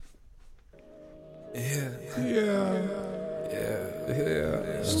Yeah.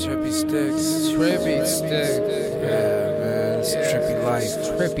 It's Trippy Sticks. Trippy Sticks. Yeah, man. It's Trippy life.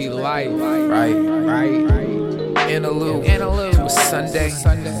 Trippy life. Right. Interlude. To a Sunday.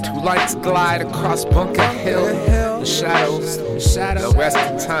 Two lights glide across Bunker Hill. The shadows. The rest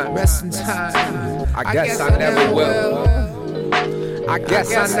in time. I guess I never will. I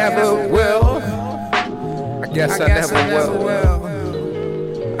guess I never will. I guess I never will.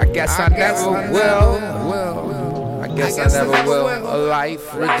 I guess I never will. I guess I never will. A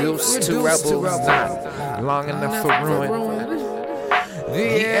life reduced to rebels, not long enough for ruin. The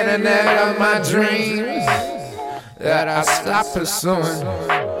internet of my dreams that I stopped pursuing.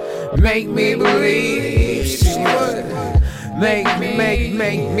 Make me believe she would. Make me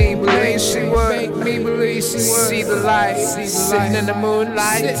believe she would. See the light, sitting in the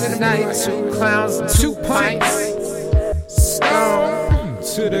moonlight tonight. 2 clowns and 2 pints. Stone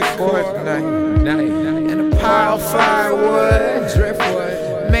to the court night. And a pile of firewood,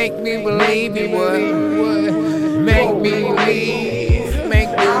 driftwood. Make me believe you would. Make me believe. Make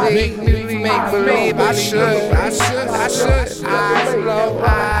believe I should. Eyes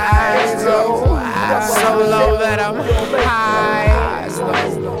low, so low that I'm high.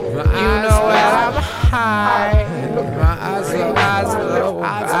 You know that I'm high. My eyes low,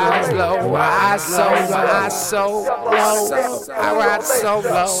 eyes so low. I ride so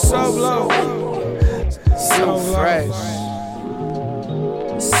low, so fresh,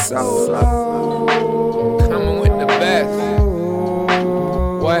 so low. Coming with the best.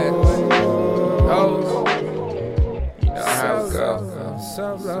 What? Oh, you know how it goes.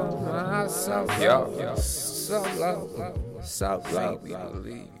 So low, so low, so low. Make me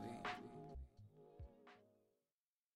believe.